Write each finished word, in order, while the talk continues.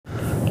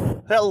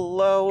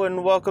Hello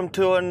and welcome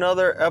to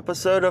another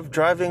episode of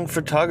Driving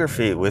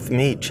Photography with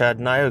me, Chad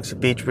Nyokes of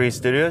Beach Breeze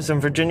Studios in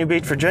Virginia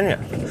Beach, Virginia.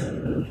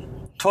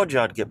 Told you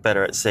I'd get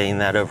better at saying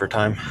that over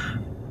time.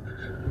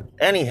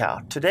 Anyhow,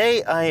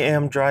 today I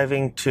am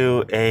driving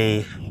to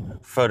a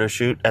photo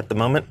shoot at the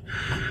moment,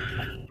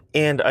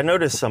 and I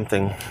noticed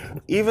something.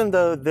 Even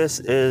though this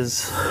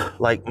is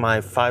like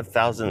my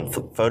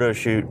 5,000th photo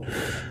shoot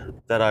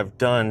that I've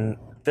done,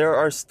 there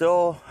are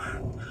still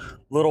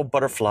little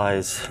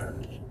butterflies.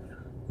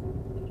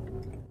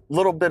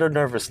 Little bit of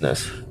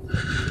nervousness.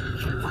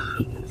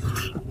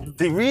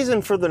 The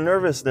reason for the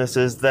nervousness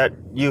is that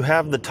you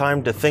have the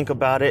time to think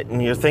about it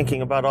and you're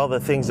thinking about all the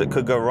things that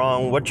could go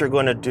wrong, what you're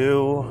going to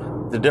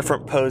do, the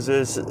different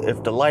poses,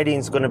 if the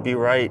lighting's going to be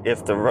right,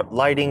 if the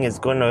lighting is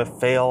going to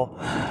fail.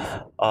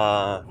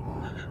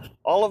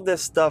 All of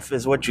this stuff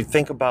is what you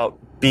think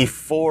about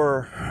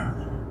before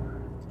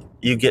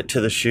you get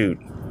to the shoot.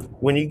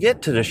 When you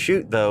get to the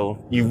shoot,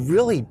 though, you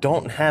really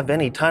don't have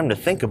any time to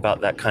think about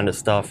that kind of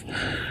stuff.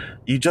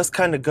 You just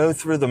kind of go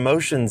through the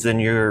motions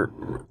and you're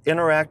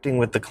interacting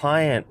with the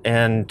client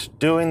and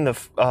doing the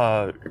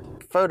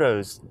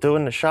photos,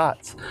 doing the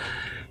shots,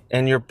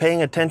 and you're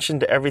paying attention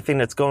to everything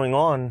that's going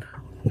on.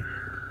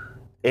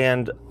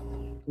 And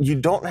you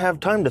don't have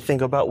time to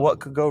think about what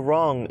could go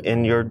wrong.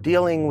 And you're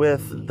dealing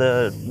with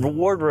the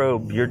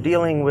wardrobe, you're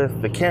dealing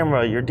with the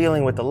camera, you're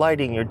dealing with the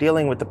lighting, you're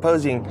dealing with the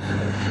posing.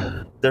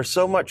 There's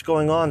so much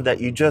going on that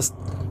you just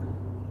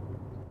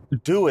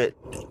do it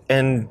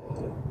and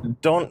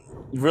don't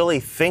really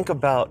think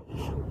about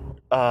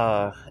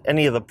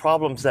any of the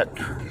problems that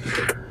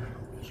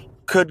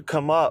could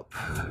come up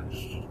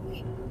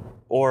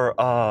or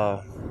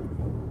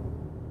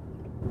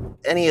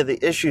any of the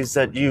issues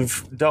that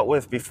you've dealt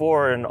with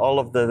before and all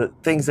of the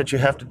things that you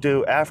have to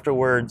do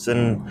afterwards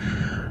and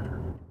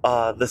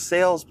the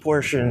sales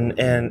portion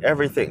and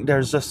everything.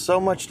 There's just so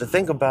much to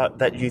think about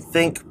that you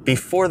think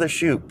before the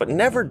shoot, but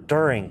never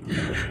during.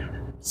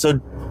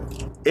 So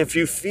if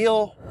you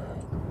feel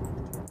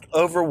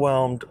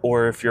overwhelmed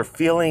or if you're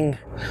feeling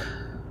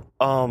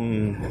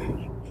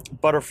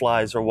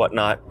butterflies or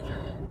whatnot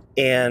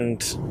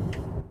and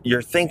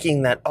you're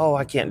thinking that, oh,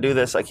 I can't do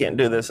this, I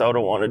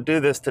don't want to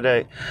do this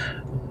today,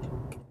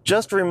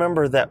 just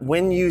remember that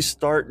when you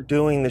start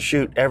doing the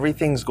shoot,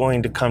 everything's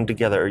going to come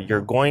together.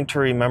 You're going to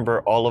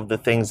remember all of the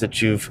things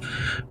that you've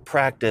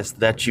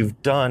practiced, that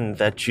you've done,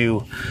 that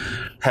you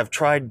have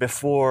tried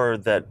before,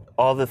 that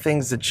all the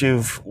things that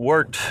you've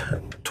worked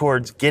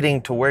towards getting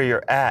to where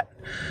you're at.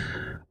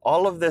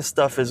 All of this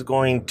stuff is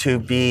going to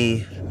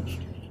be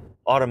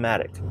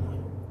automatic.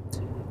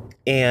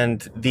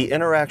 And the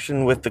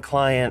interaction with the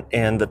client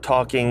and the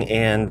talking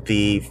and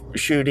the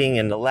shooting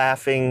and the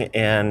laughing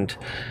and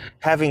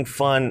having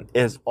fun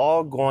is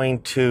all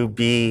going to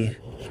be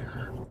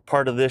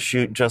part of this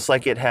shoot, just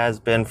like it has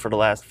been for the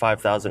last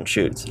 5,000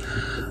 shoots.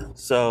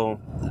 So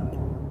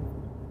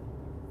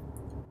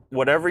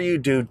whatever you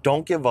do,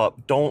 don't give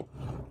up, don't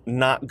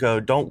not go,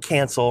 don't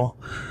cancel.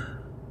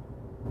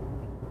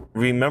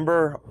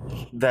 Remember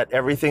that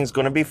everything's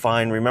going to be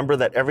fine. Remember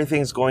that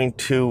everything's going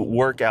to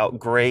work out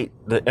great.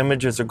 The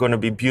images are going to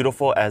be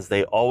beautiful as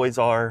they always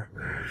are.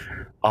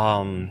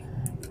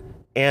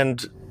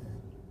 And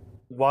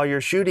while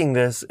you're shooting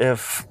this,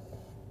 if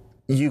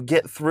you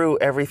get through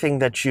everything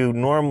that you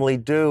normally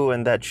do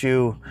and that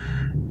you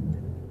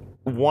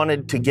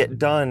wanted to get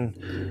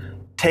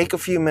done, take a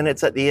few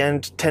minutes at the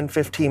end, 10,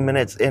 15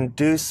 minutes, and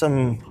do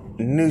some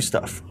new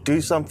stuff. Do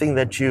something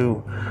that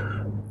you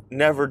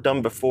never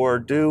done before,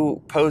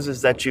 do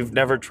poses that you've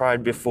never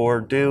tried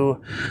before,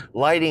 do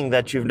lighting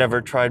that you've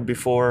never tried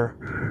before,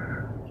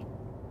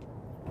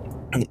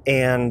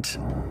 and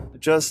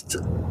just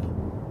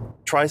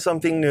try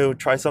something new,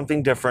 try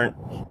something different,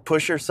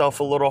 push yourself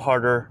a little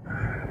harder,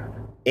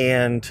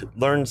 and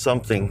learn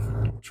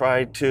something.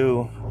 Try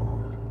to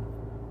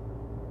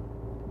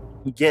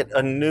get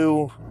a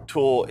new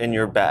tool in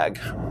your bag.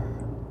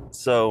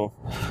 So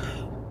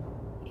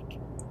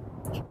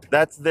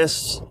that's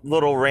this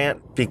little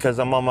rant because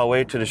I'm on my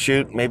way to the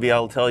shoot. Maybe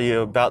I'll tell you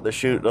about the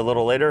shoot a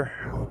little later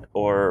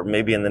or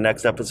maybe in the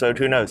next episode,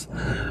 who knows.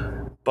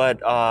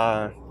 But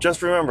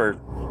just remember,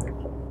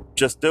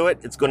 just do it.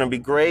 It's going to be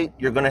great.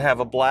 You're going to have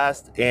a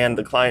blast and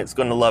the client's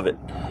going to love it.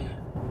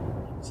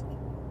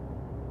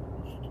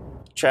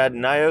 Chad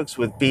Nyokes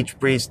with Beach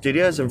Breeze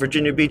Studios in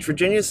Virginia Beach,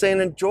 Virginia, saying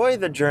enjoy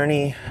the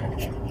journey.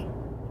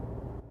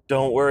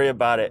 Don't worry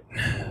about it.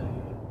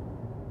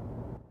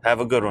 Have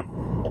a good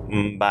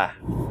one. Bye.